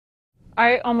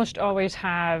I almost always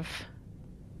have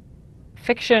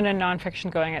fiction and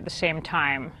nonfiction going at the same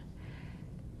time.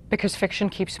 Because fiction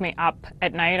keeps me up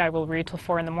at night, I will read till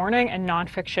 4 in the morning, and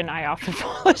nonfiction, I often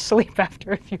fall asleep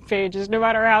after a few pages, no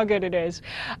matter how good it is.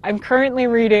 I'm currently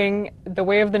reading The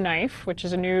Way of the Knife, which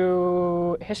is a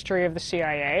new history of the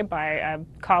CIA by a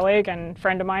colleague and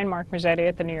friend of mine, Mark Mazzetti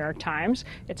at the New York Times.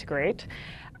 It's great.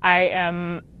 I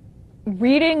am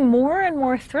reading more and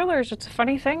more thrillers. It's a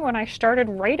funny thing, when I started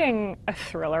writing a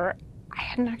thriller, I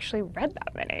hadn't actually read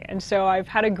that many. And so I've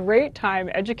had a great time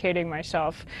educating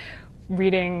myself,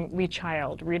 reading Lee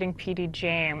Child, reading P.D.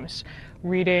 James,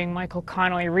 reading Michael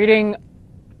Connelly, reading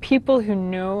people who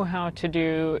know how to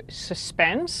do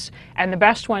suspense, and the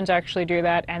best ones actually do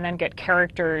that and then get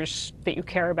characters that you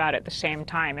care about at the same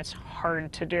time. It's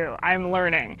hard to do. I'm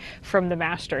learning from the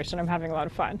masters and I'm having a lot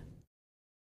of fun.